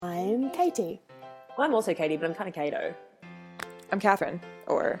Katie. Well, I'm also Katie, but I'm kind of Kato. I'm Catherine,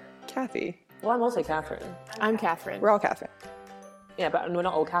 or Kathy. Well, I'm also Catherine. I'm Catherine. We're all Catherine, Yeah, but we're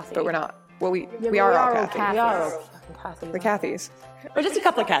not all Kathy. but we're not. Well, we we are all are all Kathy. Kathy. We are all fucking Kathys. We're Kathys. We're just a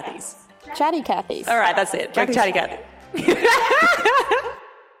couple of Kathys. Chatty Kathys. All right, that's it. Kathy's- Chatty Kathy.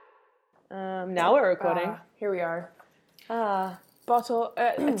 Now we're recording. Here we are. Bottle,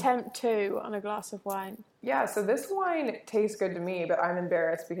 attempt 2 on a glass of wine. Yeah, so this wine tastes good to me, but I'm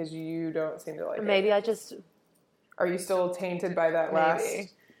embarrassed because you don't seem to like it. Maybe I just... Are you still tainted by that last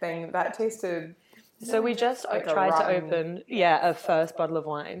thing? That tasted... So we just Like a tried to rotten- open, a first bottle of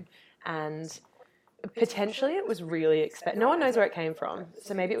wine, and potentially it was really expensive. No one knows where it came from,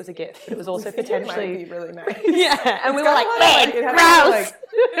 so maybe it was a gift, but it was also It might potentially... be really nice. Yeah, and we were got like, a lot of, "Man, it has gross!"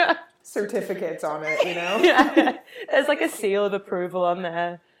 like certificates on it, you know? Yeah, there's like a seal of approval on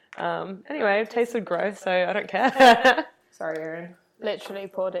there. Anyway, it tasted gross, so I don't care. Sorry, Erin. Literally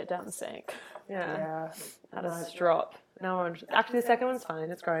poured it down the sink. Yeah, Yeah. had a strop. No, actually, the second one's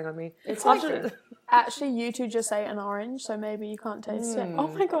fine. It's growing on me. It's After- like, actually, you two just ate an orange, so maybe you can't taste it. Oh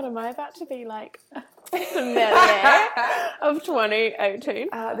my god, am I about to be like sommelier of 2018?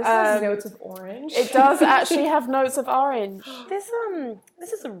 This has notes of orange. It does actually have notes of orange. this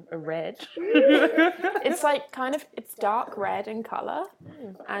is a red. It's like it's dark red in colour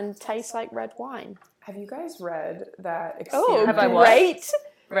and tastes like red wine. Have you guys read that Oh, experiment Have I what? great!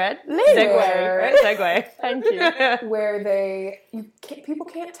 Red? Lynn. Segue. Great segue. Thank you. where people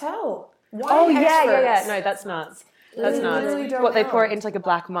can't tell? Wine Oh, yeah. experts. No, that's nuts. That's They nuts. literally don't What, they know. pour it into like a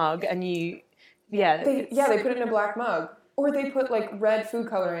black mug and you... Yeah. They put it in a black mug, or they put like red food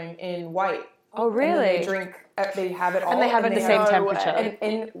coloring in white. Oh, And then really? they drink. They have it all, And they have it at the same no temperature. way.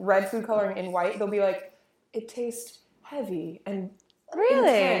 And in red food coloring in white, they'll be like, it tastes heavy and Really?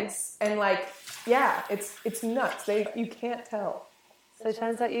 intense, and like, yeah, it's nuts. You can't tell. So it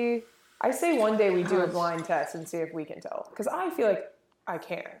turns out you... I say one day we do a blind test and see if we can tell, because I feel like I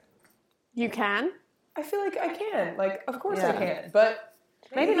can. You can? I feel like I can. Like, of course I Yeah. can, but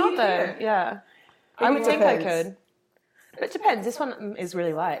Maybe not you though. can. Yeah. I Maybe would it think I depends. could. But it depends. This one is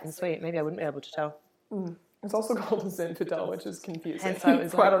really light and sweet. Maybe I wouldn't be able to tell. It's also called a Zinfandel, which is confusing. Hence I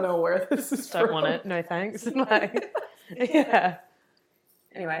was So I like, don't know where this is Don't from. want it. No thanks. Like, yeah.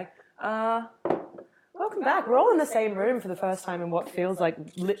 Anyway, welcome back. We're all in the same room for the first time in what feels like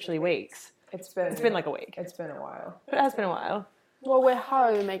literally weeks. It's been like a week. It's been a while. But it has been a while. Well, we're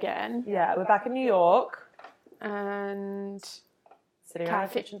home again, Yeah, we're back in New York, and sitting around a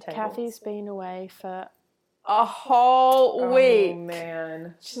kitchen table. Kathy's been away for a whole Oh week.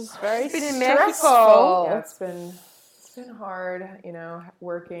 man. Which is very been in stressful. Yeah, it's been hard,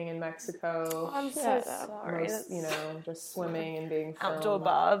 working in Mexico. I'm so Yeah, sorry. Just swimming and being filmed. Outdoor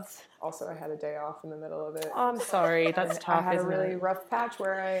baths. Also, I had a day off in the middle of it. Oh, I'm sorry. That's I tough, had a isn't really it? rough patch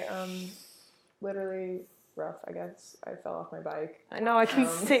where I literally rough, I guess. I fell off my bike. I know. I can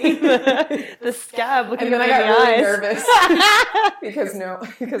see the scab looking And then at I me got in really the eyes.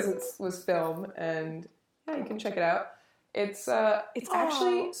 nervous because it was film, and yeah, you can check it out. It's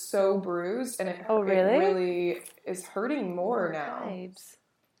actually so bruised, and it really? it really is hurting more now. Babes.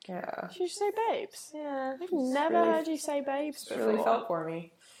 Yeah, Did you say babes? Yeah. I've never really- heard you say babes it before. really felt for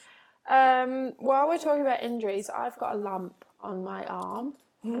me. While we're talking about injuries, I've got a lump on my arm,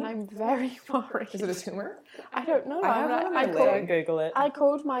 and I'm very worried. Is it a tumor? I don't know. I have one on my Don't leg. Google it. I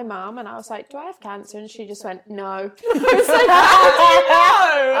called my mum and I was like, "Do I have cancer?" And she just went, "No." I was like,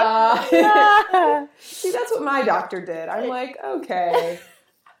 "How do you know?" See, that's what my doctor did. I'm like, okay,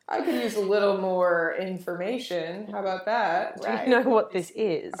 I could use a little more information. How about that? Do you know what this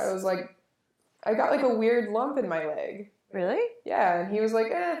is? I was like, I got like a weird lump in my leg. Really? Yeah, and he was like,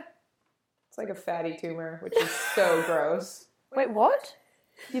 it's like a fatty tumor, which is so gross. Wait, what?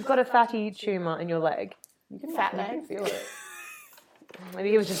 You've got a fatty tumour in your leg. You can, Fat you can leg. feel it. Maybe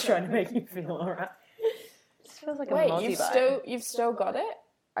he was just trying to make you feel alright. This feels like a Wait, mozzie you've still got it?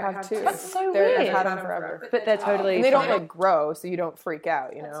 I have two. That's so I've weird. had them forever. But they're totally And they don't fine. like grow, so you don't freak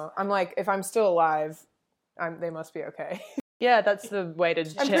out, I'm like, if I'm still alive, they must be okay. Yeah, that's the way to I'm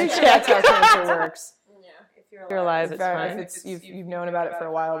check. pretty sure that's how cancer works. If you're alive, it's fine. If you've known about it for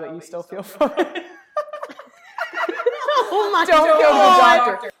a while, but you still feel fine. Oh my Don't go to God.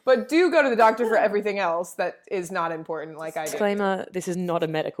 the doctor. But do go to the doctor for everything else that is not important, like I do. Disclaimer, this is not a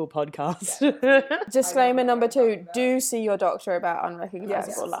medical podcast. Disclaimer number 2, do see your doctor about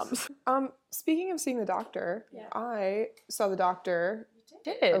unrecognizable Yes. lumps. Speaking of seeing the doctor, I saw the doctor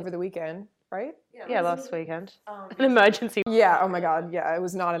Did. over the weekend, right? Yeah, last weekend. An emergency. Yeah, oh my God, yeah, it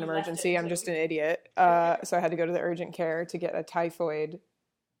was not an emergency. I'm just an idiot. So I had to go to the urgent care to get a typhoid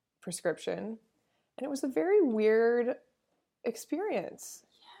prescription. And it was a very weird experience.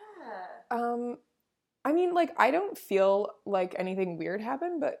 I mean, like, I don't feel like anything weird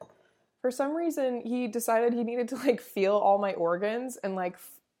happened, but for some reason he decided he needed to, like, feel all my organs and, like,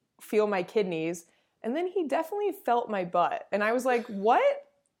 feel my kidneys. And then he definitely felt my butt. And I was like, what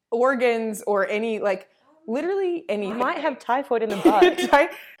organs or any, like, literally anything? You might have typhoid in the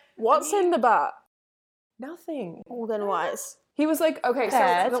butt. What's in the butt? Nothing. Organ-wise. He was like, okay,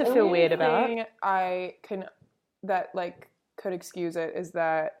 Yeah, so to the feel only weird about. thing could excuse it is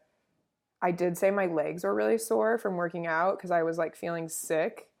that I did say my legs were really sore from working out because I was, like, feeling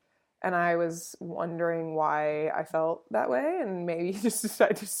sick. And I was wondering why I felt that way, and maybe he just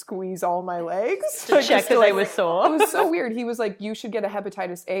decided to squeeze all my legs To check that they were sore. It was so weird. He was like, you should get a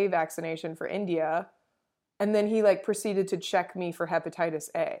hepatitis A vaccination for India. And then he, like, proceeded to check me for hepatitis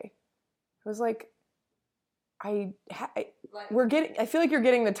A. I was like, I feel like you're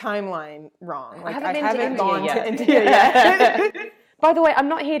getting the timeline wrong. Like, I haven't gone to India yet. By the way, I'm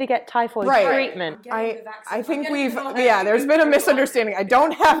not here to get typhoid treatment. I think there's been a misunderstanding. I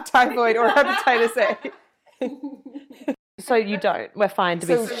don't have typhoid or hepatitis A. So you don't. We're fine to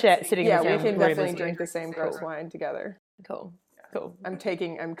be sitting in the same room. Yeah, we can definitely as drink you. the same gross wine together. Cool.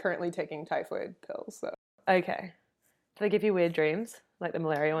 I'm currently taking typhoid pills, so. Okay. Do they give you weird dreams like the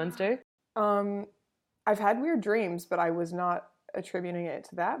malaria ones do? I've had weird dreams, but I was not attributing it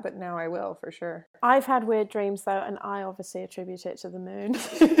to that, but now I will for sure. I've had weird dreams though, and I obviously attribute it to the moon.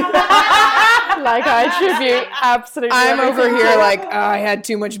 Like, I attribute absolutely I'm over everything here to- like, I had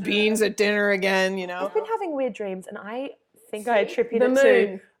too much beans at dinner again, you know? I've been having weird dreams, and I think I attribute the it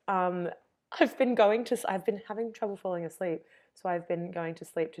moon. to. I've been having trouble falling asleep, so I've been going to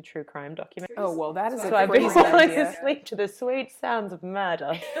sleep to true crime documentaries. Oh, well, that is So a I've been crazy falling idea. asleep to the sweet sounds of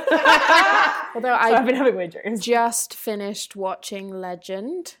murder. Although So I've I been having weird dreams. just finished watching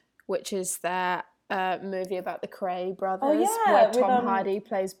Legend, which is that movie about the Cray brothers, yeah, where with, Tom Hardy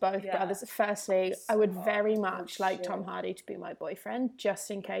plays both yeah. brothers. Firstly, I would very much like Tom Hardy to be my boyfriend, just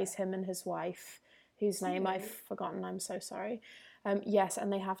in case him and his wife, whose name I've forgotten, I'm so sorry. Yes,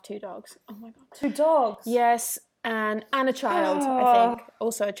 and they have 2 dogs. Oh my god. 2 dogs. Yes, and a child, I think.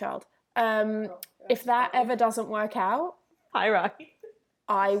 Also a child. If that ever doesn't work out, Hi, Rocky.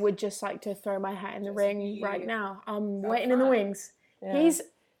 I would just like to throw my hat in the ring right now. I'm waiting in the wings. Yeah. He's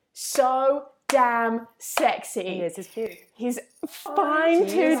so damn sexy. He is. He's cute. He's fine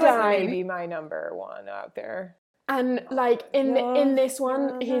to He's die. maybe my number one out there. And like in this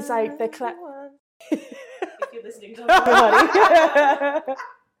one, he's like the If you're listening to everybody.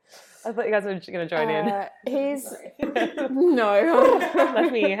 I thought you guys were going to join in. He's no.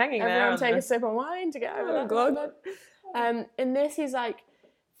 Left me hanging there. Everyone on take the- a sip of wine to get over that. God. In this, he's like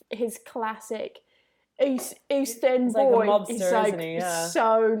his classic Eastern He's like a boy. mobster, He's isn't like he? Yeah.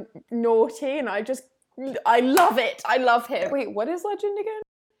 so naughty, and I love it. I love him. Wait, what is Legend again?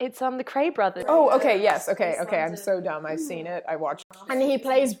 It's the Cray brothers. Oh, okay, yes, okay. I'm so dumb. I've seen it. I watched. And he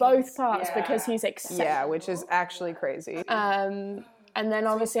plays both parts because he's exceptional. Yeah, which is actually crazy. And then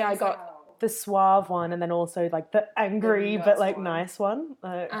obviously I got The suave one, and then also like the angry but like nice one.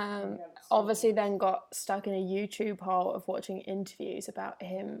 obviously then got stuck in a YouTube hole of watching interviews about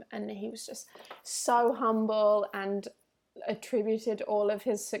him, and he was just so humble and attributed all of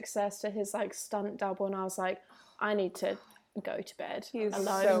his success to his like stunt double, and I was like, I need to go to bed He's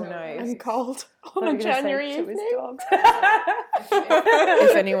alone so nice. and cold on a January evening.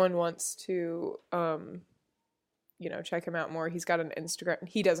 If anyone wants to, check him out more, he's got an Instagram.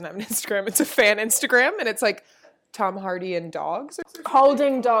 He doesn't have an Instagram. It's a fan Instagram, and it's like Tom Hardy and dogs.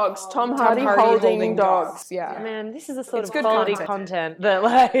 Holding dogs. Tom Hardy holding dogs. Yeah. Man, this is the sort It's of good quality content. content that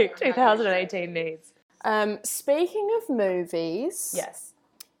like 2018 needs. Speaking of movies, Yes.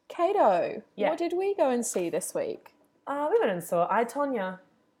 Kato, Yeah. what did we go and see this week? We went and saw I, Tonya.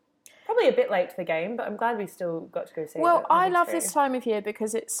 Probably a bit late to the game, but I'm glad we still got to go see it. Well, on I big love screen. this time of year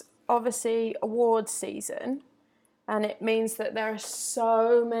because it's obviously awards season, and it means that there are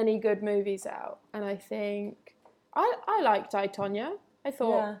so many good movies out. And I think I liked I, Tonya. I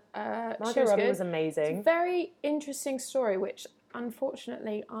thought she Margot was Robbie good. was amazing. Very interesting story, which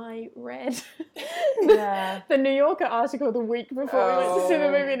unfortunately I read Yeah. the New Yorker article the week before we went to see the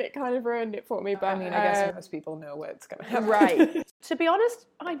Oh. movie, and it kind of ruined it for me. But I mean, I guess most people know what's gonna happen. right. To be honest,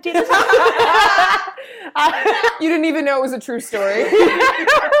 I didn't. You didn't even know it was a true story.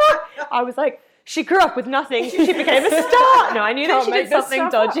 I was like, she grew up with nothing. She became a star. No, I knew that Can't she make did this something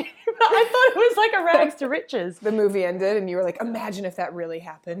stuff dodgy. But I thought it was like a rags to riches. The movie ended, and you were like, "Imagine if that really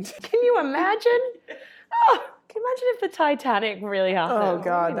happened." Can you imagine? Oh, can you imagine if the Titanic really happened? Oh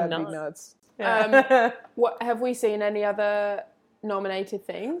God, That'd that'd be be nuts. nuts. What have we seen? Any other nominated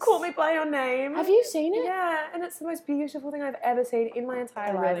things. Call Me by Your Name. Have you seen it? Yeah, and it's the most beautiful thing I've ever seen in my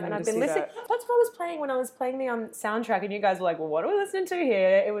entire life. really And need I've to been see listening. that. That's what I was playing when I was playing the soundtrack, and you guys were like, "Well, what are we listening to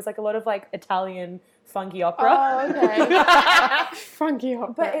here?" It was like a lot of like Italian funky opera. Oh, okay. Funky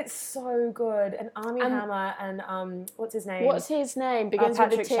opera. But it's so good. And Armie Hammer and what's his name? What's his name? Begins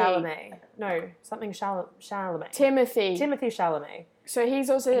Patrick with a T. Chalamet. No, something Chalamet. Timothy. Timothy Chalamet. So he's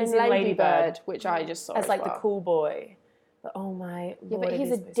also He's in in Lady Lady Bird, Bird. which I just saw As like the well. cool boy. But oh my Yeah, lord, but it he's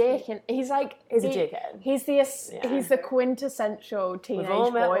is a supposed to dick, be- and he's like He's a dickhead. He's the quintessential teenage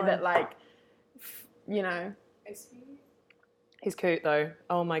all met boy one. that like, you know, He's cute though.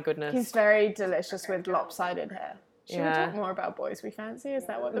 Oh my goodness. he's very delicious with lopsided hair. Should we Yeah. talk more about boys we fancy? Is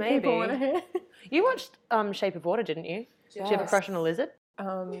that what the Maybe. people want to hear? You watched Shape of Water, didn't you? Did you have a crush on a lizard?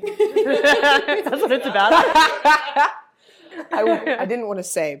 Um, That's what it's about. I didn't want to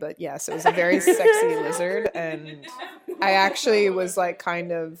say, but yes, it was a very sexy lizard, and I actually was like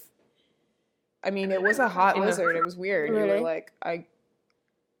kind of. I mean, it was a hot lizard. It was weird. You Really? were like, I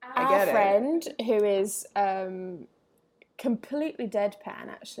Our get it. friend, who is completely deadpan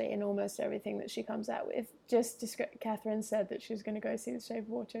actually in almost everything that she comes out with, Catherine said that she was going to go see The Shape of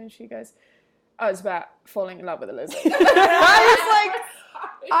Water, and she goes, "Oh, it's about falling in love with a lizard." I was like,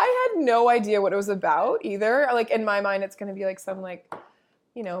 I had no idea what it was about either. Like in my mind, it's going to be like some like,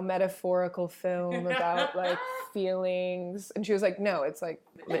 you know, metaphorical film about like feelings, and she was like, no, it's like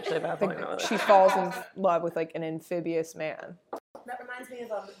Literally about falling in love with a she lizard. falls in love with like an amphibious man. That reminds me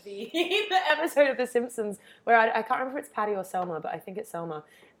of the episode of The Simpsons where I can't remember if it's Patty or Selma, but I think it's Selma.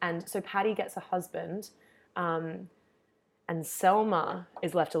 And so Patty gets a husband, and Selma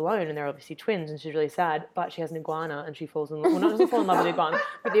is left alone, and they're obviously twins, and she's really sad. But she has an iguana, and she falls in love. Well, not doesn't fall in love with the iguana,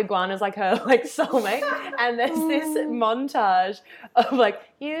 but the iguana's like her like soulmate. And there's this montage of like,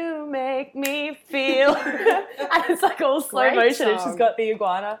 "You make me feel," and it's like all slow Great motion, and song. she's got the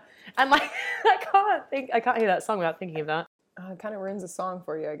iguana. And like, I can't hear that song without thinking of that. It kind of ruins the song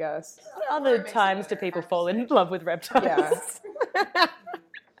for you, I guess. Other times do people fall in love with reptiles? Yeah.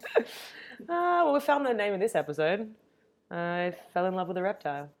 Well, we found the name of this episode. I fell in love with a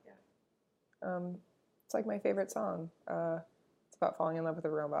reptile. It's like my favorite song. It's about falling in love with a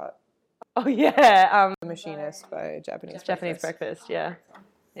robot. Oh yeah, The Machinist by Japanese Japanese Breakfast. Yeah,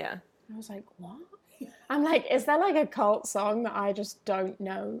 yeah. I was like, what? I'm like, is that like a cult song that I just don't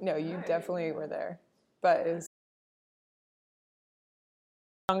know? No, you definitely were there. But it's,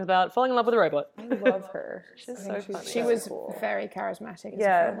 Songs about falling in love with a robot. I love her. She's I think so funny. She so was cool. very charismatic as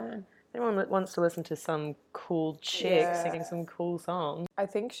Yeah. a woman. Anyone that wants to listen to some cool chick Yeah. singing some cool songs. I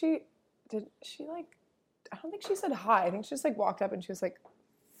think I don't think she said hi. I think she just like walked up and she was like,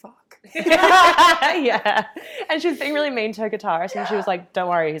 fuck. Yeah, and she was being really mean to her guitarist, and she was like, "Don't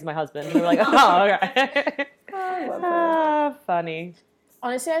worry, he's my husband." And we were like, "Oh, okay." I love her. Ah, funny.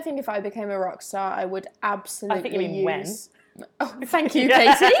 Honestly, I think if I became a rock star, I would absolutely I think you mean when. Oh, thank you,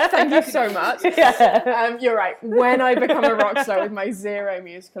 Katie. Thank you so much. Yeah. You're right. When I become a rock star with my zero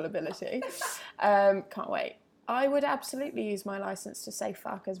musical ability, can't wait. I would absolutely use my license to say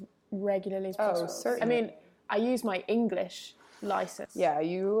fuck as regularly as possible. certainly. I mean, I use my English license Yeah,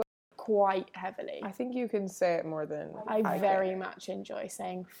 you. quite heavily. I think you can say it more than I very much enjoy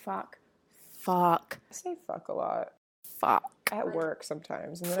saying fuck. Fuck. I say fuck a lot Fuck. at work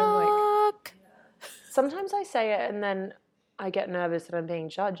sometimes, and then I'm like, Fuck. Sometimes I say it and then I get nervous that I'm being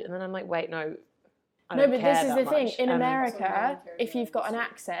judged, and then I'm like, wait, no. I No, don't but care this is that the thing. much. In And America, if you've got an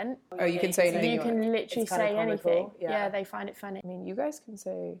accent, oh, you can say anything. you You want. can literally It's kinda say anything. comical, yeah. Yeah, they find it funny. I mean, you guys can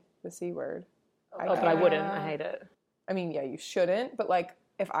say the C word. Oh, but I wouldn't. I hate it. I mean, yeah, you shouldn't. But like,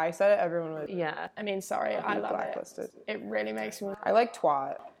 if I said it, everyone would Yeah. I mean, sorry, I be love blacklisted. it. It really makes me I like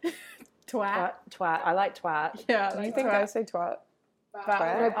twat. twat. Twat. I like twat. Yeah, Do you think I say twat?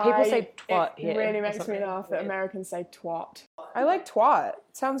 But People say twat It here really or makes me something. laugh that Americans say twat. I like twat. It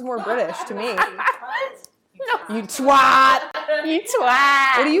sounds more British to me. You twat. You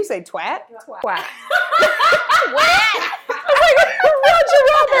twat. What do you say? Twat? Twat. Roger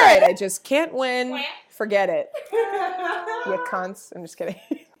Robert. I just can't win. Forget it. You cunts. I'm just kidding.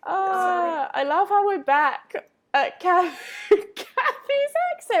 I love how we're back at Kathy's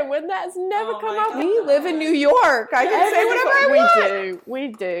accent when that's never come up. We live in New York. I can say whatever I want. We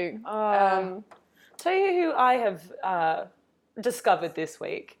do. Tell you who I have discovered this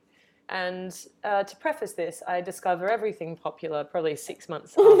week. And to preface this, I discover everything popular probably 6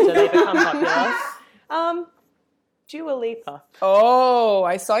 months after they become popular. Dua Lipa. Oh,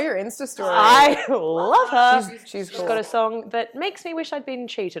 I saw your Insta story. I love her. She's She's cool. got a song that makes me wish I'd been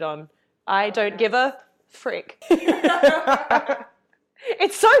cheated on. I don't give a frick.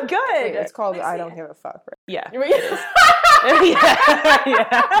 It's so good. It's called I Don't Give a Fuck. Right? Yeah.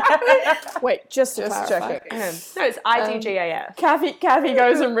 Wait, just to Just clarify. checking. No, it's IDGAF. Kathy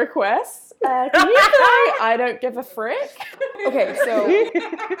goes and requests. Can you play I Don't Give a Frick? Okay, so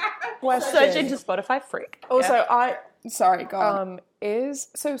question. Search into Spotify freak. Also, sorry, go on. Is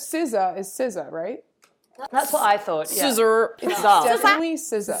SZA, right? That's what I thought. Yeah. Scissor. It's Zah. Definitely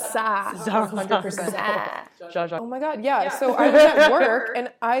SZA. Zah. 100%. Zah. Oh my god, yeah. So I was at work and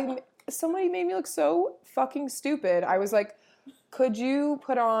somebody made me look so fucking stupid. I was like, could you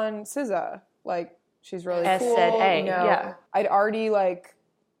put on SZA? Like, she's really cool. SZA, No. yeah. I'd already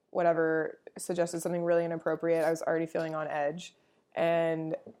suggested something really inappropriate. I was already feeling on edge.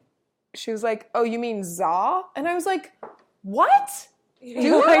 And she was like, oh, you mean Zah? And I was like, what?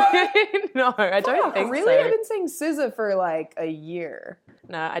 No, I don't think really? so. I've been saying SZA for like a year.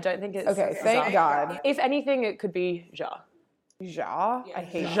 No, I don't think it's Okay, thank Zah. God. If anything, it could be Ja. Ja? I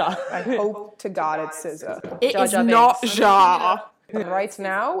hate Ja. I hope to God it's SZA. It Jar is Jar not Binks. Ja. Right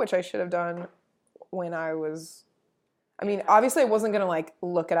now, which I should have done when I was. I mean, obviously, I wasn't gonna like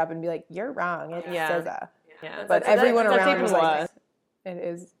look it up and be like, "You're wrong." It's Yeah. SZA. Yeah, But everyone that's around even was like, worse. "It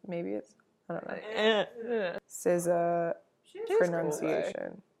is. Maybe it's. I don't know." Yeah. SZA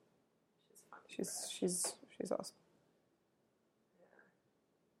pronunciation. She's awesome.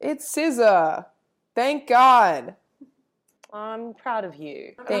 It's SZA. Thank God. I'm proud of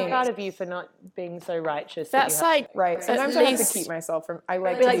you. I'm Thanks. proud of you for not being so righteous. That's like Right. Sometimes I have to least- keep myself from. I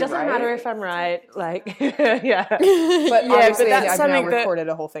like be to like, be doesn't right. matter if I'm right. Like, yeah. But yeah, obviously, but that's I've now something that recorded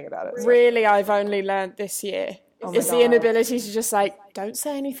a whole thing about it. So. really I've only learned this year. my Is the God. inability to just like, don't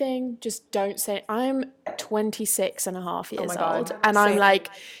say anything, just don't say. I'm 26 and a half years my God. old, and I'm Same. like,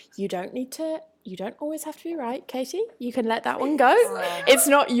 you don't always have to be right, Katie. You can let that one go. It's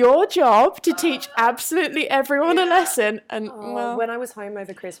not your job to teach absolutely everyone a lesson. And well, When I was home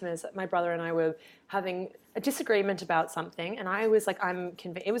over Christmas, my brother and I were having a disagreement about something, and I was like, I'm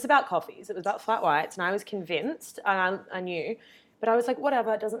convinced. It was about coffees. It was about flat whites, and I was convinced, and I knew, but I was like,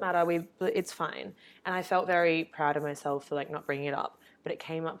 whatever, it doesn't matter. It's fine. And I felt very proud of myself for like not bringing it up. But it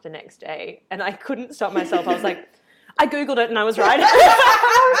came up the next day, and I couldn't stop myself. I was like, I googled it, and I was right.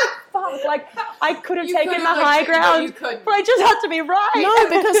 Fuck, like I could have taken the high ground, but I just had to be right. no,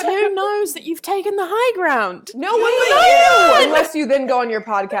 because who knows that you've taken the high ground? No one will know you unless you then go on your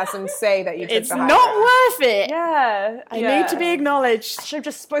podcast and say that you took It's the high not ground. worth it. Yeah, I need to be acknowledged. I should have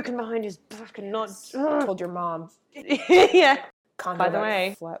just spoken behind his back and not. Told your mom. Yeah. By the about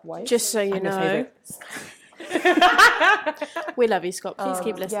way, flat white. Just so you I'm your know, we love you, Scott. Please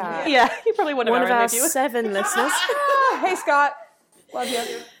keep listening. yeah. yeah, you probably one of One our of own our viewers. 7 listeners. Hey Scott, love you.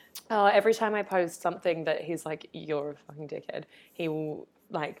 Oh, every time I post something that he's like, "You're a fucking dickhead," he will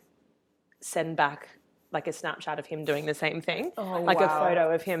like send back like a Snapchat of him doing the same thing, like a wow.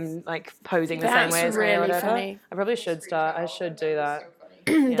 photo of him like posing the That's same way as me or really whatever. funny. I probably should start. I should do that.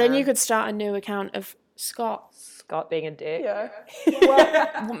 Then you could start a new account of Scott. Scott being a dick.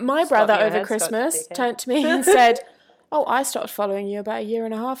 Yeah. My brother your over head, Scott, Christmas dickhead. turned to me and said, "Oh, I stopped following you about a year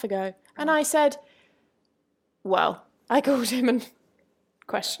and a half ago." And I said, well, I called him a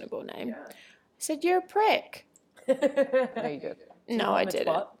questionable name. I said, "You're a prick." No, you did. No, I It's didn't.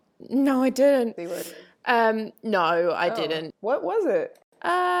 what? No, I didn't. They were. No, I didn't. What was it?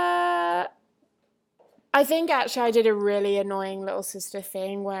 I think actually I did a really annoying little sister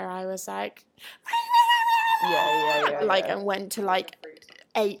thing where I was like, Yeah. like, and went to like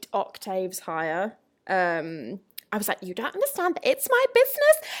 8 octaves higher. I was like, you don't understand that it's my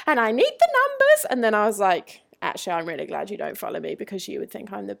business and I need the numbers. And then I was like, actually, I'm really glad you don't follow me because you would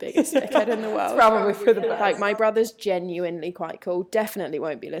think I'm the biggest dickhead in the world. Probably for the best. Like, my brother's genuinely quite cool. Definitely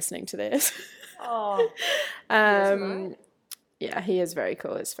won't be listening to this. Oh, Yeah, he is very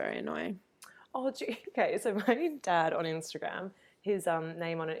cool. It's very annoying. Okay. So my dad on Instagram, his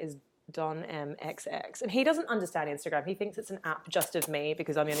name on it is Don MXX, and he doesn't understand Instagram. He thinks it's an app just of me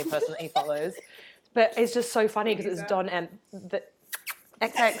because I'm the only person that he follows. But it's just so funny because it's Don M the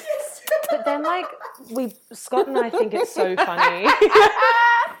XX. But then like Scott and I think it's so funny,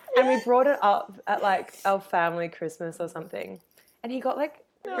 and we brought it up at like our family Christmas or something, and he got like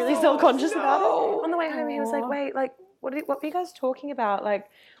really self-conscious about it. On the way home, he was like, "Wait, like what were you guys talking about?" Like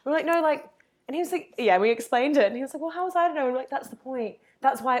we're like, "No, like." And he was like, yeah, we explained it. And he was like, well, how was I to know? And we're like, that's the point.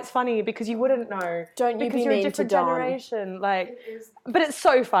 That's why it's funny, because you wouldn't know. Don't you because be you're a mean to different Don. generation. Like, but it's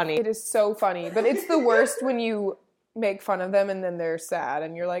so funny. It is so funny, but it's the worst when you make fun of them and then they're sad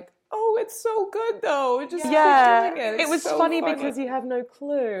and you're like, oh, it's so good though. Just keep doing it. It It's was so funny because you have no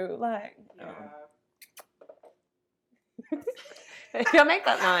clue. Like, I'll make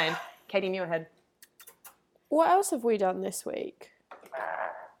that mine. Katie, in your head. What else have we done this week?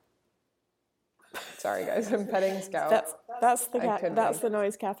 Sorry, guys. I'm petting Scout. That's I could that's be. the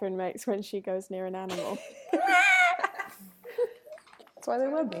noise Catherine makes when she goes near an animal. That's why they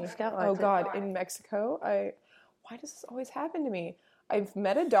love me. Scout Oh likes it. God, in Mexico, why does this always happen to me? I've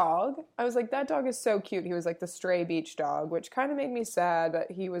met a dog. I was like, that dog is so cute. He was like the stray beach dog, which kind of made me sad, but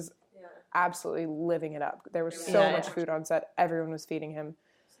he was absolutely living it up. There was so Yeah. much food on set. Everyone was feeding him.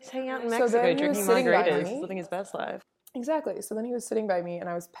 He's hanging out in So Mexico then he was drinking sitting by margaritas, me. living his best life. Exactly. So then he was sitting by me and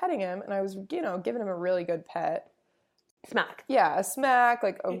I was petting him and I was, giving him a really good pet. Smack. Yeah, a smack,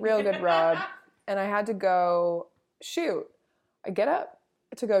 like a real good rub. And I had to go shoot. I get up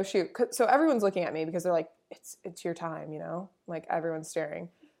to go shoot. So everyone's looking at me because they're like, it's your time, Like everyone's staring.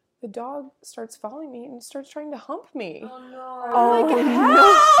 The dog starts following me and starts trying to hump me. Oh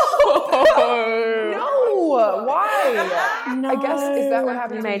No! Why? no! I guess, is that what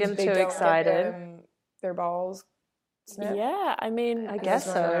happens? You made when him they too don't get excited. their balls snipped? Yeah, I mean, I guess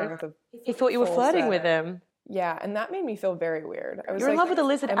Just running around so. with a He thought you were full flirting set. with him. Yeah, and that made me feel very weird. I was You're in like, love with a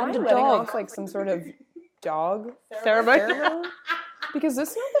lizard am and I a letting dog. off like some sort of dog Pheromone. pheromone? Because this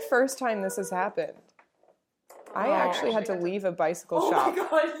is not the first time this has happened. I actually had to leave a bicycle shop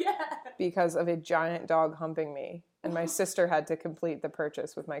God, yeah. because of a giant dog humping me, and my sister had to complete the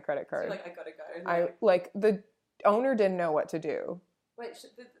purchase with my credit card. I gotta go. The owner didn't know what to do. Wait,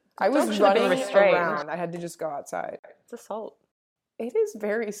 I was dog should have been running restrained. around. I had to just go outside. It's assault. It is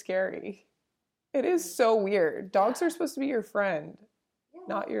very scary. It is so weird. Dogs are supposed to be your friend,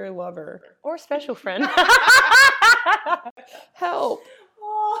 not your lover. Or a special friend. Help!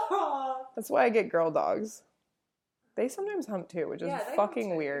 That's why I get girl dogs. They sometimes hump too, which is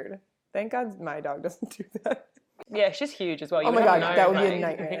fucking weird. Thank God my dog doesn't do that. Yeah, she's huge as well. You Oh my wouldn't God, know, that would be a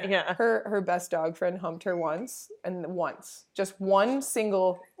like- nightmare. Yeah. Her best dog friend humped her once, just one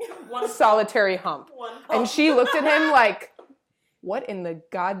single solitary hump. And she looked at him like, what in the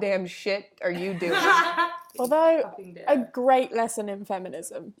goddamn shit are you doing? although a great lesson in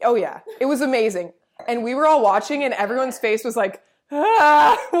feminism. Oh yeah, it was amazing. And we were all watching and everyone's face was like,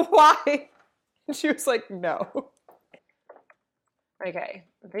 why? And she was like, no. Okay,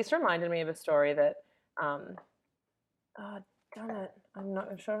 this reminded me of a story that, oh, damn it, I'm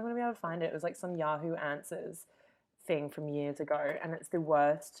not sure I'm going to be able to find it. It was like some Yahoo Answers thing from years ago, and it's the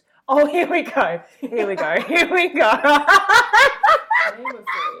worst. Oh, here we go. Here we go.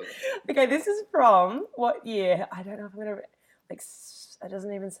 Okay, this is from what year? I don't know if I'm going to, it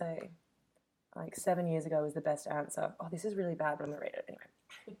doesn't even say. 7 years ago was the best answer. Oh, this is really bad, but I'm going to read it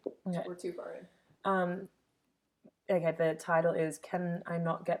anyway. Okay. We're too far in. Okay, the title is "Can I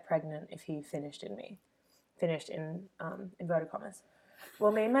Not Get Pregnant If He Finished in Me?" Finished in inverted commas.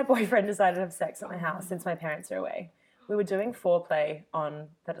 Well, me and my boyfriend decided to have sex at my house since my parents are away. We were doing foreplay on,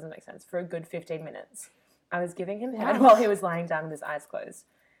 that doesn't make sense, for a good 15 minutes. I was giving him head while he was lying down with his eyes closed.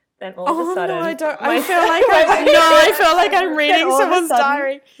 Then all of a sudden... no, I don't. my- I feel like I'm reading all of a someone's sudden,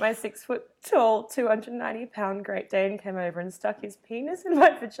 diary. My 6-foot-tall, 290-pound Great Dane came over and stuck his penis in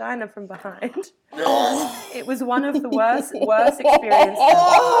my vagina from behind. It was one of the worst experiences.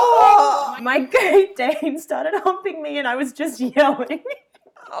 My Great Dane started humping me and I was just yelling.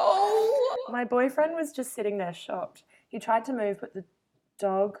 My boyfriend was just sitting there shocked. He tried to move the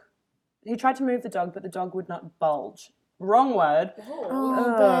dog, but the dog would not bulge. Wrong word.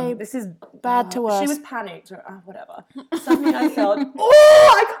 Oh, babe. This is Bad to She us. was panicked. Or, whatever. Suddenly I felt.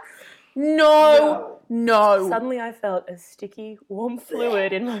 No. Suddenly I felt a sticky, warm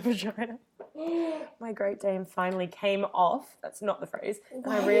fluid in my vagina. My Great Dane finally came off. That's not the phrase. And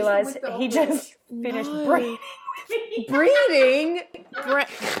I realised he just finished breathing with me. Breathing?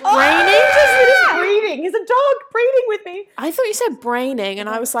 Braining? Just finished breathing. He's a dog breathing with me. I thought you said braining, and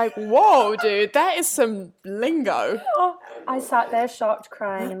I was like, whoa, dude, that is some lingo. Oh, I sat there shocked,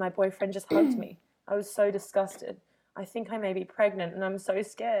 crying, and my boyfriend just hugged me. I was so disgusted. I think I may be pregnant, and I'm so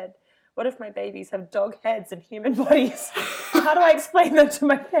scared. What if my babies have dog heads and human bodies? How do I explain that to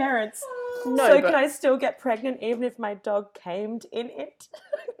my parents? Can I still get pregnant even if my dog came in it?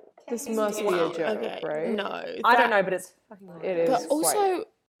 This must be a joke, right? No. I don't know, but it's fucking It is. But also,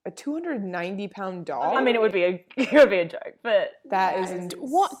 a 290-pound dog? I mean, it would be a joke, but that is insane.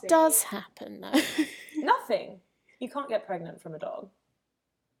 what does happen though? nothing. You can't get pregnant from a dog.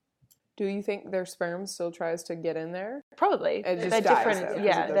 Do you think their sperm still tries to get in there? Probably. It just They're dies, different. though, 'cause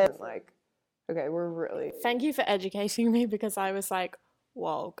Yeah, it they're doesn't, okay, we're really... Thank you for educating me, because I was like,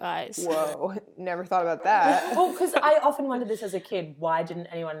 whoa, guys. Whoa, never thought about that. Well, because I often wondered this as a kid. Why didn't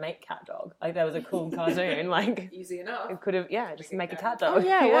anyone make Cat Dog? Like, that was a cool cartoon. Like, Easy enough. it could have, just make a cat dog. Oh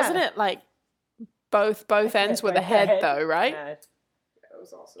yeah, wasn't it like both ends with a Both head head. though, right? Yeah.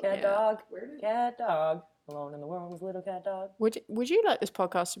 was also Cat Yeah. dog. Where did Cat dog. Alone in the world with little cat dog. Would you like this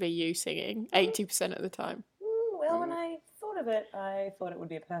podcast to be you singing 80% of the time? Well, when I thought of it, I thought it would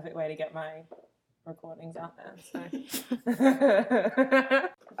be a perfect way to get my recordings out there. So.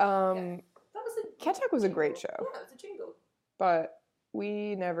 Cat Talk was a great show, Yeah, it was a jingle. but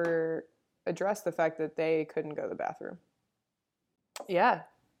we never addressed the fact that they couldn't go to the bathroom. Yeah.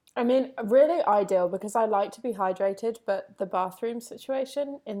 I mean, really ideal because I like to be hydrated, but the bathroom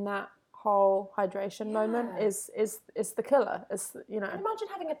situation in that whole hydration moment is the killer. It's, you know. Imagine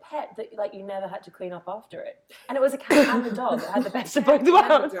having a pet that like you never had to clean up after it, and it was a cat and a dog that had the best of both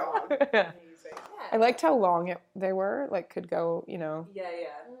worlds. Yeah. I liked how long they were. Like, could go, you know. Yeah.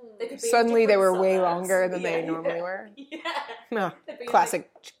 They could be Suddenly they were different way suburbs. longer than they normally were. Yeah. No, They'd be classic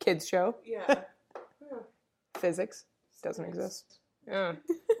kids show. Yeah. Physics doesn't exist. Yeah.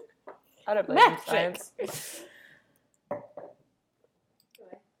 I don't believe in Magic. science.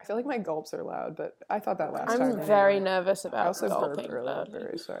 I feel like my gulps are loud, but I thought that last time. I'm very nervous I about also burped gulping earlier. loudly.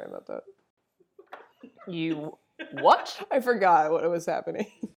 Very sorry about that. You what? I forgot what was happening.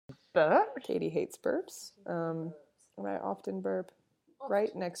 Burp? Katie hates burps. And I often burp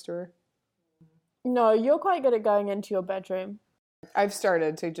right next to her. No, you're quite good at going into your bedroom. I've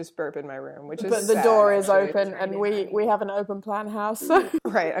started to just burp in my room, which is But the sad, door is actually. open and we have an open plan house. So.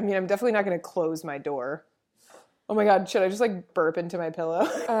 Right. I mean, I'm definitely not going to close my door. Oh my God, should I just like burp into my pillow?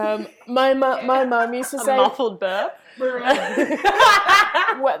 My mum used to say, Muffled burp?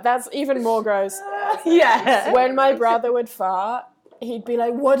 what, that's even more gross. Yeah. When my brother would fart, he'd be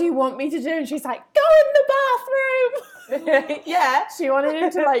like, "What do you want me to do?" And she's like, "Go in the bathroom." Yeah. She wanted him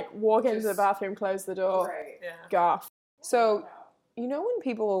to like walk into the bathroom, close the door, Yeah. gaff. So, you know when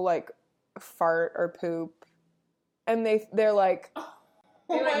people like fart or poop and they're like,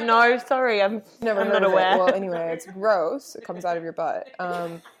 No, sorry, I'm never I'm heard not of aware. it. Well, anyway, it's gross. It comes out of your butt.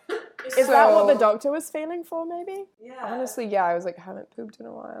 Is that what the So- doctor was feeling for, maybe? Honestly, yeah, I was like, haven't pooped in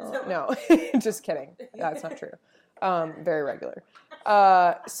a while. No, just kidding. That's not true. Very regular.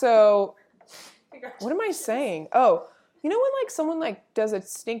 So, what am I saying? Oh, you know when like someone like does a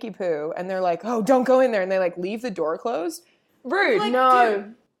stinky poo and they're like, oh, don't go in there, and they like leave the door closed? Rude. Like, No.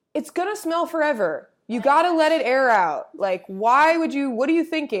 dude, it's gonna smell forever. You gotta let it air out. Like, why would you? What are you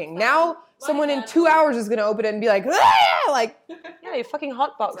thinking? Now, someone in 2 hours is gonna open it and be like, ah! Like, Yeah, you fucking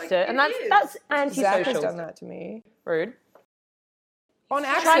hotboxed it, and it that's Zach has antisocial. done that to me. Rude. On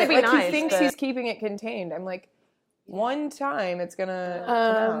trying accident. to be Like, nice, he thinks but- he's keeping it contained. I'm like, one time it's gonna come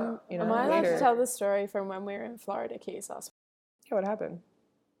out, you know, Am I allowed later. to tell the story from when we were in Florida Keys last week? Yeah, what happened?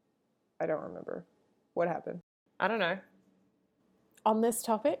 I don't remember. What happened? I don't know. On this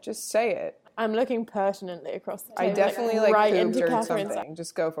topic, Just say it. I'm looking pertinently across the table. I definitely like right pooped into or Catherine's. something.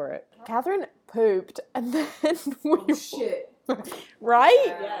 Just go for it. Catherine pooped, and then we Shit. right?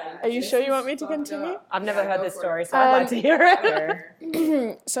 Yeah. Are you sure you want me to continue? I've never heard go this for story, it. so I'd like to hear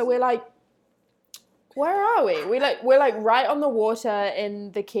it. So we're like, where are we? We're like right on the water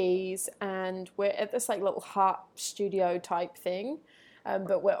in the Keys, and we're at this like little hut studio type thing,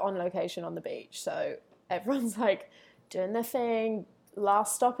 but we're on location on the beach. So everyone's like doing their thing.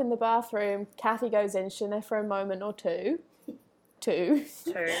 Last stop in the bathroom. Kathy goes in. She's in there for a moment or two. 2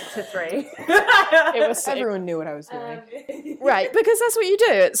 to 3. It was sick. Everyone knew what I was doing. Right, because that's what you do.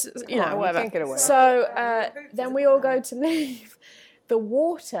 It's, you know, on, you whatever. can't get away. So then we all go to leave. The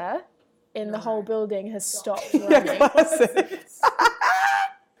water in the whole building has stopped running. Classic.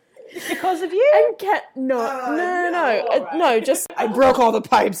 Because of you? And no, just. I broke all the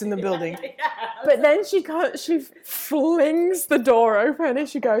pipes in the building. But then she flings the door open and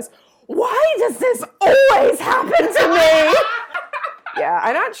she goes, "Why does this always happen to me?" Yeah,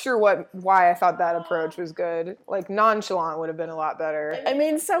 I'm not sure why I thought that approach was good. Like, nonchalant would have been a lot better. I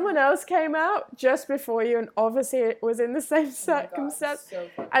mean, someone else came out just before you, and obviously it was in the same circumstance,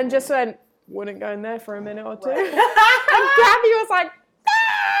 and just went, "Wouldn't go in there for a minute or two." And Kathy was like,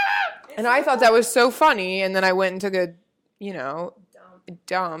 And I thought that was so funny, and then I went and took a, you know,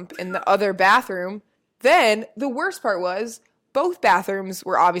 dump in the other bathroom. Then the worst part was both bathrooms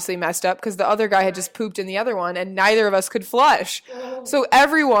were obviously messed up because the other guy had just pooped in the other one, and neither of us could flush. So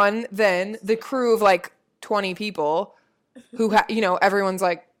everyone, then the crew of like 20 people, who you know, everyone's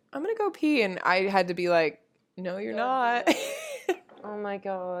like, "I'm gonna go pee," and I had to be like, "No, you're not." Oh my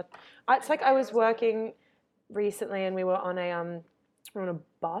god. It's like I was working recently and we were on a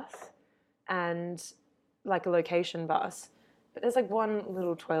bus, and like a location bus. But there's like one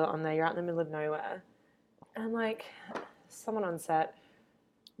little toilet on there. You're out in the middle of nowhere. And like someone on set.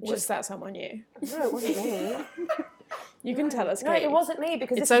 "Was that someone you?" No, it wasn't me. You can tell us, No, Kate. it wasn't me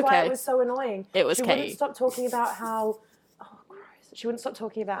because It's this is why okay. it was so annoying. It was she Kate. wouldn't stop talking about how, oh Christ, She wouldn't stop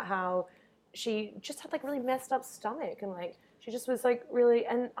talking about how she just had like really messed up stomach and like she just was like really.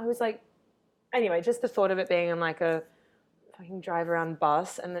 And I was like, anyway, just the thought of it being on like a fucking drive around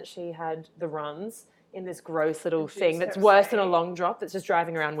bus and that she had the runs in this gross little thing that's worse than a long drop that's just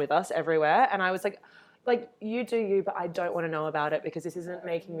driving around with us everywhere. And I was like, you do you, but I don't want to know about it because this isn't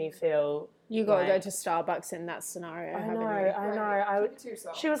making me feel. You got to go to Starbucks in that scenario. I know.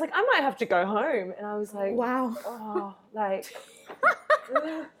 She was like, I might have to go home, and I was like, wow. Oh, like.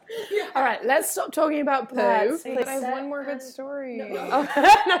 All right, let's stop talking about poo. I have one more good story. No,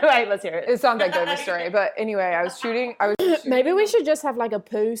 wait, let's hear it. It's not that good of a story, but anyway, I was shooting. Maybe we should just have like a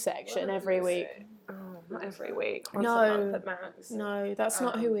poo section every week. Not every week. No. Once a month at max. No, that's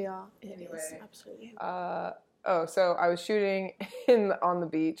not who we are. It is absolutely. So I was shooting on the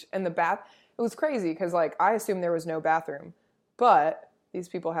beach, and it was crazy because like I assumed there was no bathroom, but these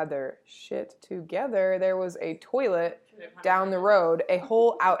people had their shit together. There was a toilet down the road, a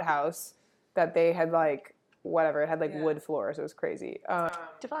whole outhouse that they had like whatever. It had like wood floors. It was crazy.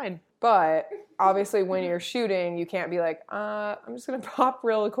 Divine. But obviously, when you're shooting, you can't be like, I'm just gonna pop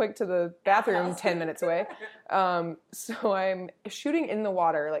real quick to the bathroom 10 minutes away. So I'm shooting in the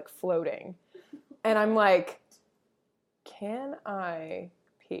water, like floating, and I'm like, can I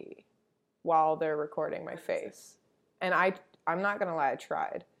pee while they're recording my face? And I'm not gonna lie, I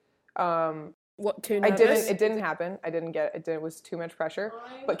tried. What, too I nervous? didn't. It didn't happen. I didn't get it. It was too much pressure.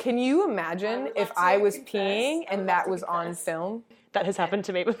 But can you imagine if I was peeing and that was on film? That has happened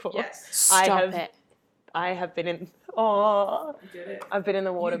to me before. Yes. Stop it. I have been in. Oh, You did it. I've been in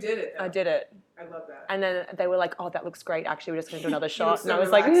the water. You did it, though. I did it. I love that. And then they were like, "Oh, that looks great. Actually, we're just going to do another shot." so And I was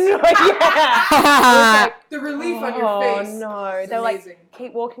like, relaxed. "No, yeah." I was like, The relief on your face. Oh no! is They're like, amazing.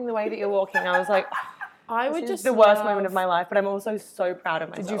 "Keep walking the way that you're walking." I was like, I would "This just is the worst love- moment of my life," but I'm also so proud of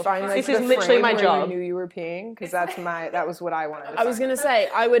myself. Did you find like this the is literally frame my where job? you knew you were peeing? Because that was what I wanted. I was gonna say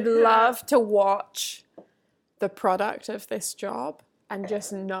I would love to watch the product of this job and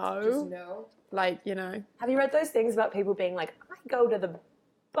just know, No. like, you know. Have you read those things about people being like, "I go to the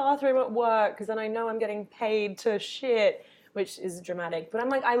bathroom at work because then I know I'm getting paid to shit," which is dramatic. But I'm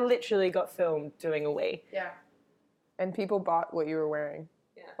like, I literally got filmed doing a wee. Yeah. And people bought what you were wearing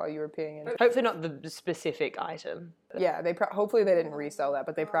while you were peeing. And Hopefully not the specific item. yeah, hopefully they didn't resell that,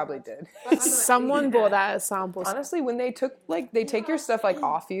 but they probably did. Someone bought that as samples. Honestly, when they take your stuff like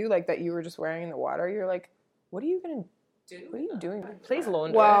off you, like that you were just wearing in the water, you're like, what are you gonna do? What are you doing? Please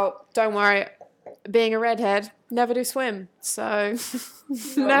launder it. Well, don't worry. Being a redhead, never do swim, so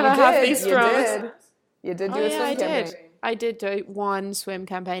never You have did, these you problems. did. You did do Oh a yeah, swim I campaign. did. I did do one swim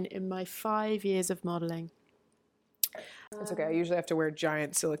campaign in my 5 years of modeling. It's okay. I usually have to wear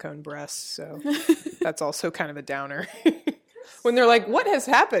giant silicone breasts, so that's also kind of a downer. When they're like, "What has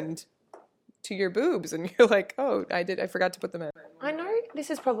happened to your boobs?" and you're like, "Oh, I forgot to put them in." I know this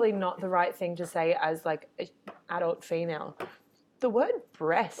is probably not the right thing to say as like an adult female. The word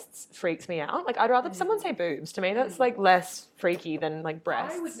breasts freaks me out. Like, I'd rather someone say boobs. To me, that's like less freaky than like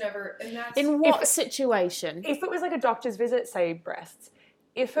breasts. I would never. And that's In what situation? If it was like a doctor's visit, say breasts.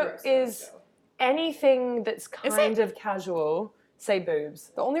 If it Gross, is so. anything that's kind of casual, say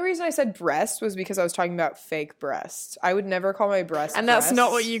boobs. The only reason I said breast was because I was talking about fake breasts. I would never call my breasts And that's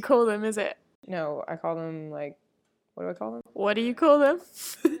not what breasts. you call them, is it? No, I call them like, what do I call them? What do you call them?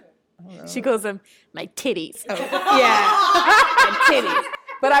 She calls them my titties. Oh. Yeah, my titties.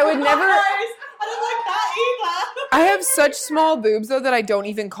 But I would never. I don't like that either. I have such small boobs though that I don't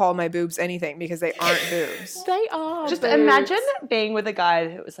even call my boobs anything because they aren't boobs. They are. Just boobs. imagine being with a guy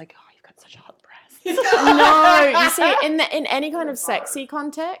who was like, "Oh, you've got such hot breasts." No, you see, in any kind of sexy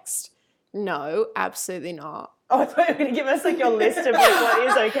context, no, absolutely not. Oh, I thought you were going to give us like your list of like what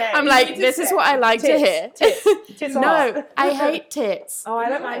is okay. I'm like, this is what I like to hear. Tits No, off. I hate tits. Oh, I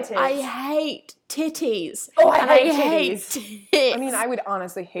don't mind tits. I hate titties. Oh, I and hate I hate titties. tits. I mean, I would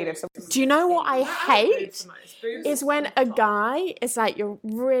honestly hate if someone. Do you know what I hate? Is when a guy is like, "You're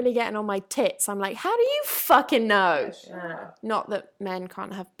really getting on my tits." I'm like, how do you fucking know? Not that men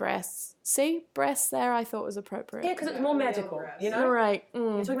can't have breasts. See, breasts there I thought was appropriate. Yeah, because it's more magical, you know? All right.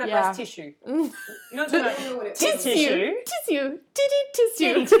 You're talking about yeah. breast tissue. You're not talking about tit Tissue. tissue. Titty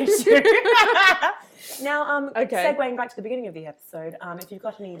tissue. Titty tissue. Now, Okay. segueing back to the beginning of the episode, if you've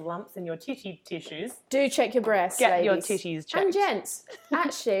got any lumps in your titty tissues, Do check your breasts, get your ladies. titties checked. And gents,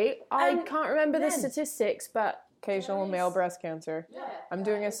 actually, I And can't remember the men. statistics, but Occasional male breast cancer. I'm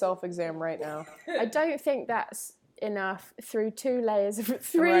doing a self-exam right now. I don't think that's enough through three layers of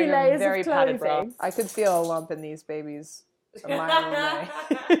wearing a very of padded bra. clothing. I could feel a lump in these babies a mile away.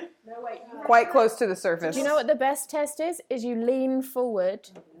 Quite close to the surface. Do you know what the best test is? Is you lean forward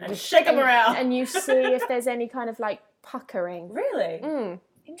And shake them around. and you see if there's any kind of like puckering. Really? Mm.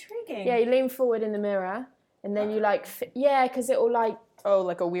 Intriguing. Yeah, you lean forward in the mirror, and then you like, because it will like, Oh,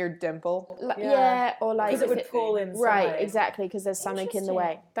 like a weird dimple. yeah, or like Because it if would pull inside. right, exactly, because there's something in the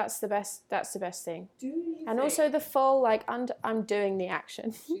way. That's the best thing. And also the full like under. I'm doing the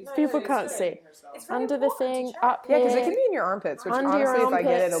action. People can't see. Under the thing, up Yeah, here. because it can be in your armpits, which Under your honestly, if I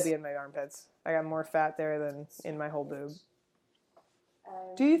get it, armpits. it'll be in my armpits. I got more fat there than in my whole boob.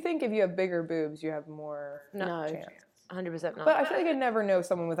 Do you think if you have bigger boobs, you have more No. chance? 100% not. But I feel like I'd never know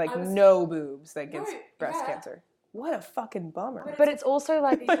someone with like no boobs that gets breast cancer. What a fucking bummer. But it's also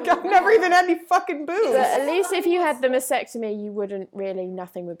like... Like, I've never even had any fucking boobs. But at least if you had the mastectomy, you wouldn't really.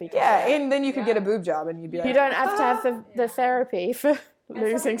 Nothing would be different. Yeah, and then you could get a boob job and you'd be like... You don't have to have the therapy for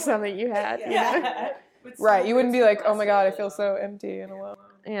losing something you had. You know? Right, you wouldn't be like, oh my god, I feel so empty and alone.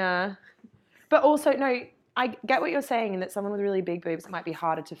 Yeah. But also, no, I get what you're saying in that someone with really big boobs, it might be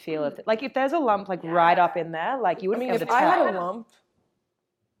harder to feel. If there's a lump, like, right up in there, like, you I wouldn't mean, be if able to I tell. had a lump,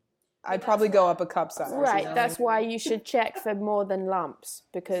 I'd probably go up a cup size. Right, that's why you should check for more than lumps,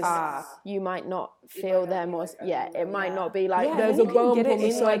 because you might not feel them, or it might not be like there's a then you can bump get it on the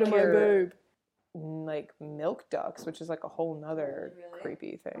in, side like, of my your- boob. Like milk ducts, which is like a whole nother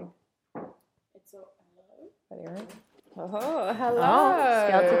creepy thing. That Erin? Oh, hello. Oh,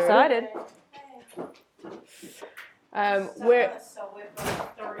 Scout's excited. We're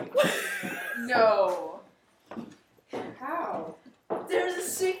No. How? There's a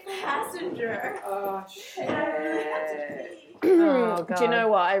sick passenger. Oh, shit. And I really have to pee. Oh, God. Do you know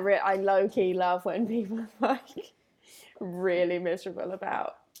what I low key love when people are like really miserable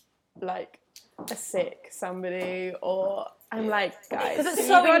about like a sick somebody, or I'm like, guys, Because it's you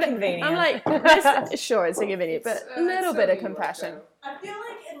so gotta- inconvenient. I'm like, sure, it's inconvenient, but a little bit of compassion. I feel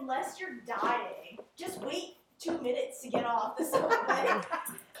like unless you're dying, just wait 2 minutes to get off the subway.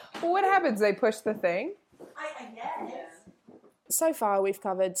 Well, what happens? They push the thing? I guess. So far, we've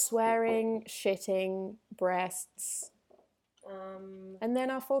covered swearing, shitting, breasts, and then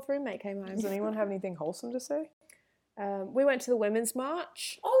our fourth roommate came Does home. anyone have anything wholesome to say? We went to the Women's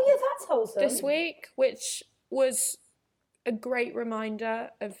March Oh, yeah, that's wholesome. this week, which was a great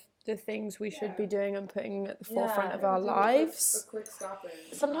reminder of the things we should be doing and putting at the forefront of our lives. A quick stopping.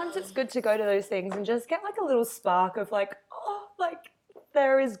 Sometimes it's good to go to those things and just get like a little spark of like, oh, like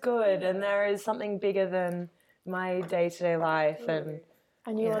there is good and there is something bigger than my day-to-day life. And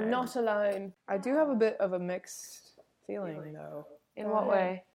And you are not alone. I do have a bit of a mixed feeling, though. in what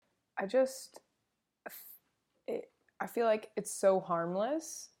way? I just, I feel like it's so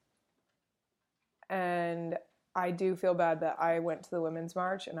harmless, and I do feel bad that I went to the Women's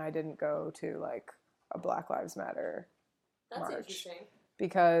March and I didn't go to like a Black Lives Matter march,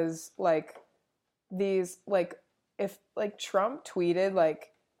 because like these like if like Trump tweeted like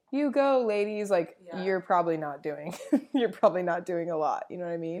you go ladies, like you're probably not doing you're probably not doing a lot, you know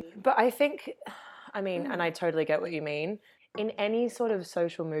what I mean? But I think, I mean, and I totally get what you mean. In any sort of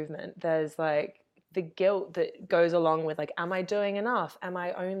social movement, there's like the guilt that goes along with like, am I doing enough? Am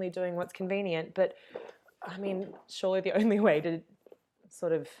I only doing what's convenient? But I mean, surely the only way to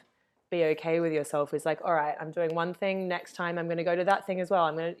sort of be okay with yourself is like, all right, I'm doing one thing, next time I'm going to go to that thing as well.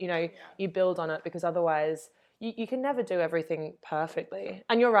 I'm going to, you know, you build on it, because otherwise you can never do everything perfectly.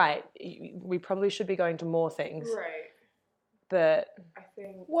 And you're right, we probably should be going to more things. Right. But I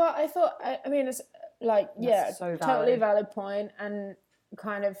think. Well, I thought, I mean, it's like, That's so totally valid. valid point, and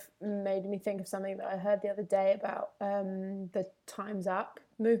kind of made me think of something that I heard the other day about the Time's Up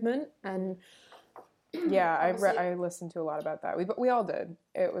movement. And Yeah, I listened to a lot about that. We all did.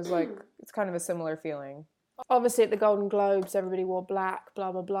 It was like it's kind of a similar feeling. obviously at the Golden Globes, everybody wore black,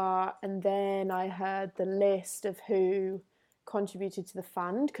 blah, blah, blah. And then I heard the list of who contributed to the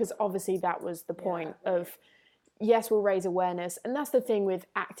fund, because obviously that was the point of, yes, we'll raise awareness. And that's the thing with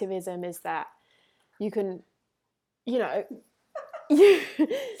activism, is that you can, you know,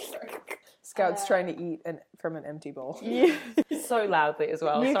 Scout's trying to eat from an empty bowl. so loudly as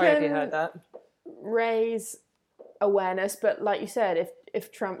well. You Sorry if you can- heard that. raise awareness, but like you said,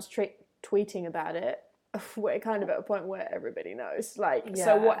 if Trump's tweeting about it, we're kind of at a point where everybody knows. Like,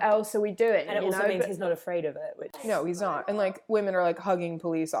 so Yeah. what else are we doing? And it you also know? means But- he's not afraid of it, which No, he's not. And like women are like hugging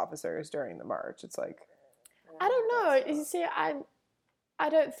police officers during the march. It's like I don't know. You see, I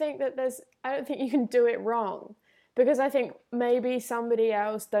don't think you can do it wrong, because I think maybe somebody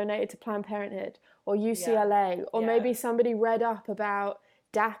else donated to Planned Parenthood or UCLA, or maybe somebody read up about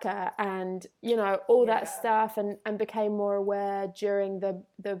DACA and, you know, all that stuff, and became more aware during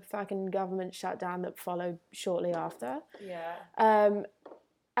the fucking government shutdown that followed shortly after. And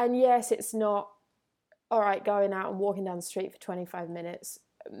yes, it's not all right going out and walking down the street for 25 minutes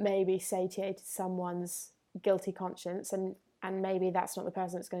maybe satiated someone's guilty conscience, and maybe that's not the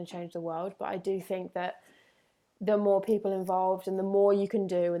person that's going to change the world, but I do think that the more people involved and the more you can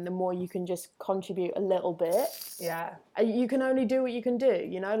do and the more you can just contribute a little bit, you can only do what you can do,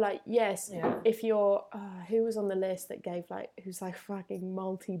 you know? Like, yes, if you're who was on the list that gave like, who's like fucking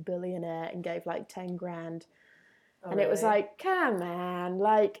multi-billionaire and gave like 10 grand, and it was like, come on,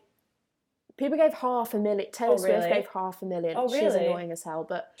 like, people gave $500,000. Taylor Swift gave $500,000. Oh, really? She's annoying as hell,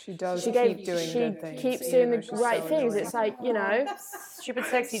 but She does she keep doing she good things. keeps even doing though the she's right so things. annoying. It's like, you know, Stupid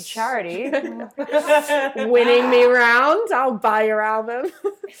sexy charity. winning me round. I'll buy your album.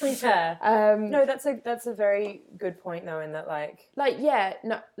 Yeah. No, that's a very good point though, in that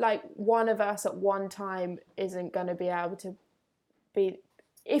like one of us at one time isn't going to be able to be.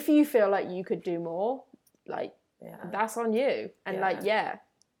 If you feel like you could do more, like that's on you. And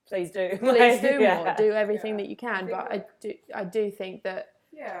please do. Please do more. Do everything that you can. But I do think that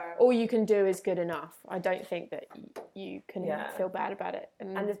all you can do is good enough. I don't think that you can feel bad about it.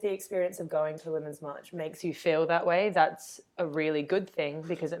 And if the experience of going to the Women's March makes you feel that way, that's a really good thing,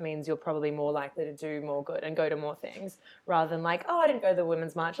 because it means you're probably more likely to do more good and go to more things, rather than like, oh, I didn't go to the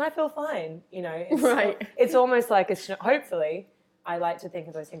Women's March and I feel fine. You know, it's, right. It's almost like hopefully, I like to think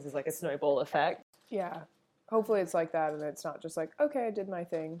of those things as like a snowball effect. Yeah. Hopefully it's like that, and it's not just like, okay, I did my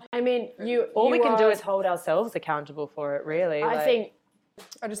thing. I mean, all we can do is hold ourselves accountable for it, really. I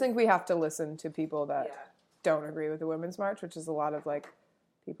just think we have to listen to people that don't agree with the Women's March, which is a lot of like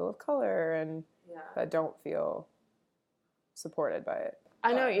people of color and that don't feel supported by it.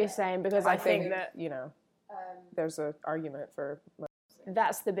 I know what you're saying, because I think that, you know, there's an argument for.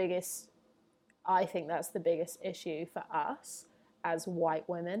 That's the biggest. I think that's the biggest issue for us as white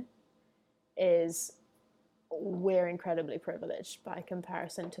women, is we're incredibly privileged by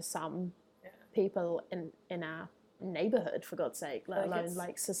comparison to some people in our neighborhood, for God's sake, let alone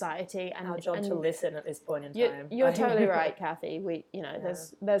like society. And our job to listen at this point in time. You're totally right, Kathy. We, you know,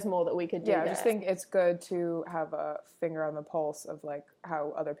 there's more that we could do. Yeah, I just think it's good to have a finger on the pulse of like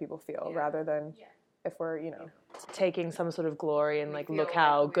how other people feel, rather than if we're, you know, taking some sort of glory and like, look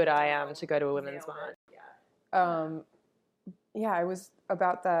how good I am to go to a Women's March. Yeah, I was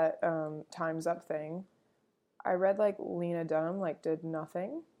about that Time's Up thing. I read like Lena Dunham like did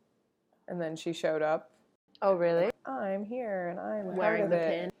nothing, and then she showed up. Oh, really? I'm here and I'm wearing the it.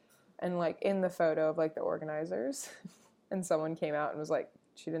 pin. And like in the photo of like the organizers, and someone came out and was like,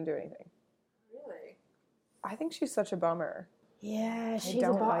 she didn't do anything. Really? I think she's such a bummer. Yeah, she's a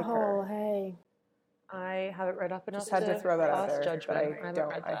don't like butthole. her. Hey, I haven't read up enough. Just had to throw that out there. Judgment.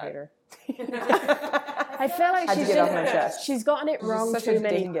 But I hate her. I feel like Had to she's get off my chest. she's gotten it wrong Such too a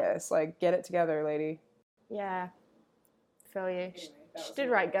many. dingus. Like, get it together, lady. Yeah, feel you. She did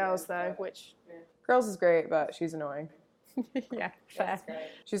write Girls though, which Girls is great, but she's annoying. yeah, fair.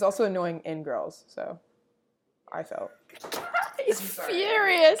 She's also annoying in Girls, so I felt. He's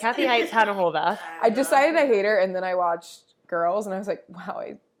furious. Kathy hates Hannah Horvath. I decided I hate her, and then I watched Girls, and I was like, wow,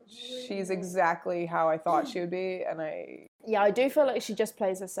 she's exactly how I thought she would be, and Yeah, I do feel like she just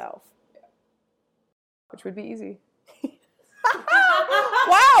plays herself. which would be easy.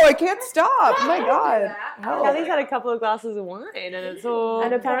 Wow, I can't stop. Oh my God. Hell. Kathy's had a couple of glasses of wine and it's all...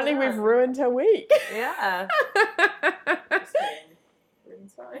 And apparently we've ruined her week. Yeah.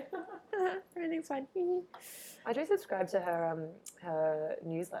 Everything's fine. I do subscribe to her her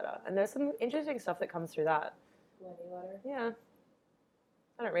newsletter, and there's some interesting stuff that comes through that. Yeah.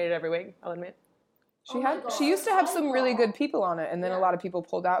 I don't read it every week, I'll admit. She used to have some really good people on it, and then a lot of people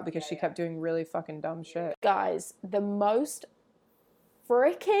pulled out because she kept doing really fucking dumb shit. Guys, the most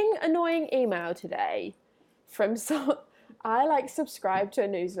freaking annoying email today from some... I like subscribe to a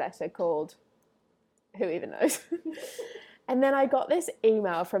newsletter called... Who even knows? And then I got this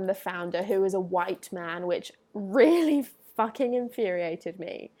email from the founder, who is a white man, which really fucking infuriated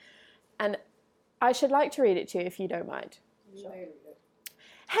me. And I should like to read it to you if you don't mind.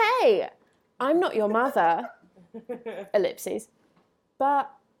 Hey, I'm not your mother, ellipses,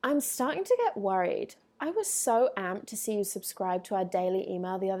 but I'm starting to get worried. I was so amped to see you subscribe to our daily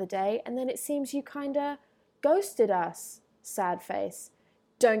email the other day, and then it seems you kinda ghosted us, sad face.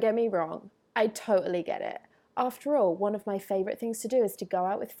 Don't get me wrong, I totally get it. After all, one of my favourite things to do is to go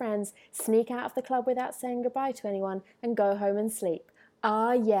out with friends, sneak out of the club without saying goodbye to anyone, and go home and sleep.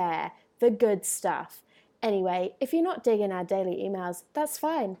 Ah yeah, the good stuff. Anyway, if you're not digging our daily emails, that's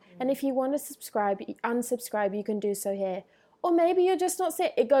fine. And if you want to unsubscribe, you can do so here. Or maybe you're just not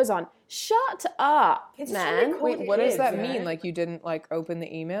sick. It goes on. Shut up, man. Wait, what does that mean? Like you didn't like open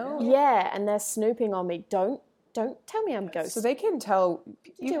the email? Yeah, and they're snooping on me. Don't tell me I'm ghosted. So they can tell. do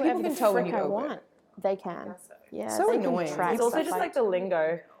People whatever can the tell when frick you I open. want. They can. Yeah, So they can annoying. track It's also stuff just like the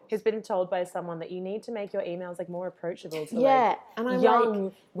lingo. He's been told by someone that you need to make your emails like more approachable to Yeah, and I'm young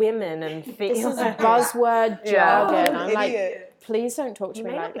like, women and this is females. buzzword Yeah. jargon. I'm like, Idiot. please don't talk to You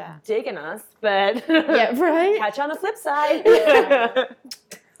me may like not be that. digging us, but Yeah, right. catch you on the flip side.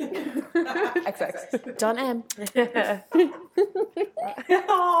 XX. Don M.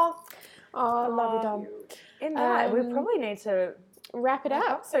 Oh, Oh, love you, Dom. in that, we probably need to Wrap it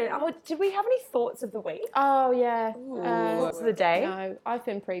up. So, did we have any thoughts of the week? Oh yeah. Thoughts of the day? No, I've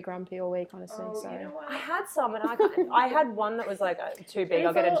been pretty grumpy all week, honestly. Oh, so. you know what? I had some, and I had one that was like too big.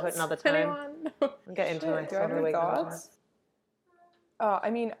 I'll get into it another time. Anyone? I'll get into my Do I thought have of the any week another time. thoughts? I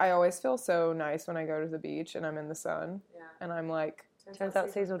mean, I always feel so nice when I go to the beach and I'm in the sun, and I'm like, Turns out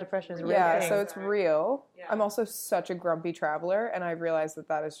seasonal depression is a real yeah, thing. so it's real. Yeah. I'm also such a grumpy traveler, and I realized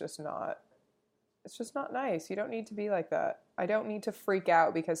that is just not. It's just not nice. You don't need to be like that. I don't need to freak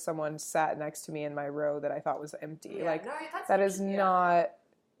out because someone sat next to me in my row that I thought was empty. Like that is not.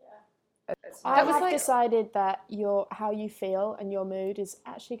 I That was have like- decided that how you feel and your mood is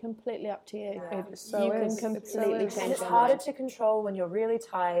actually completely up to you. It so You can is. It so completely is. change And it's your harder mind. to control when you're really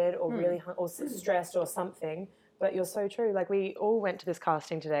tired or really or stressed or something. But you're so true. Like we all went to this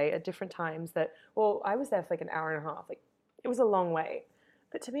casting today at different times. I was there for like an hour and a half. Like it was a long way.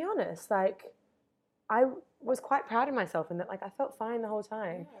 But to be honest, like I was quite proud of myself in that like I felt fine the whole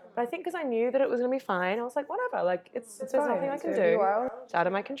time. But I think because I knew that it was going to be fine, I was like, whatever. Like there's nothing I can do. It's out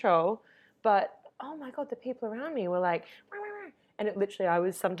of my control. But oh my god, the people around me were like, wah, wah, wah. And it literally, I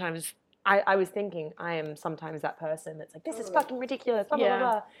was sometimes. I was thinking I am sometimes that person that's like, this is fucking ridiculous, blah, blah, blah, Yeah.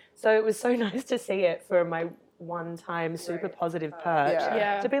 blah. So it was so nice to see it for my one-time super positive perch. Yeah.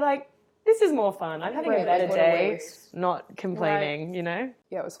 Yeah. To be like, this is more fun. I'm having a Right, better like, what a day, waste. not complaining, you know?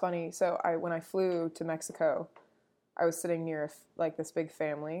 Yeah, it was funny. So when I flew to Mexico, I was sitting near like this big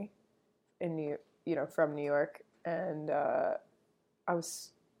family in from New York, and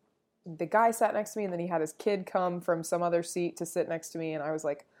the guy sat next to me, and then he had his kid come from some other seat to sit next to me, and I was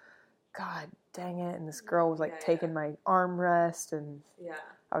like, God dang it! And this girl was like taking my armrest, and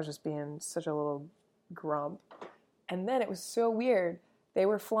I was just being such a little grump. And then it was so weird. They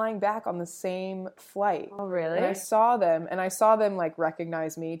were flying back on the same flight. Oh, really? And I saw them like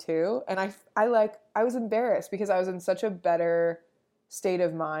recognize me too. And I was embarrassed because I was in such a better state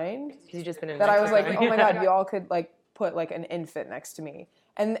of mind Because you've just been in that I was like, Mexico. oh my God, you all could like put like an infant next to me.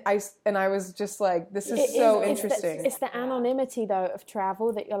 And I was just like, this is so interesting. It's the anonymity though of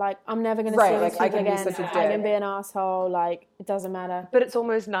travel that you're like, I'm never going to Right, see like, these I people can be again. such a I dick. can be an asshole. Like it doesn't matter. But it's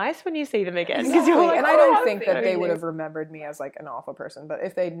almost nice when you see them again. 'Cause Exactly. you're like, And I "Oh, don't I'm think that they feeling would you." have remembered me as like an awful person, but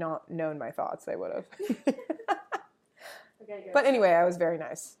if they'd not known my thoughts, they would have. But anyway, I was very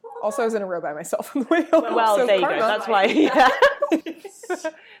nice. Also, I was in a row by myself on the way home. Well, so there you go. karma That's why, yeah.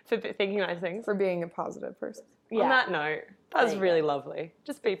 For thinking nice things. for being a positive person. On that note, that was There you really lovely.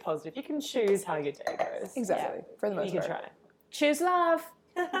 Just be positive. You can choose how your day goes. Exactly. For the You most can part. try. Choose love.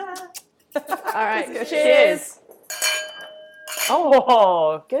 All right. Cheers.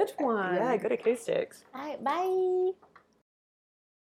 Oh, Good one. yeah, good acoustics. All right. Bye.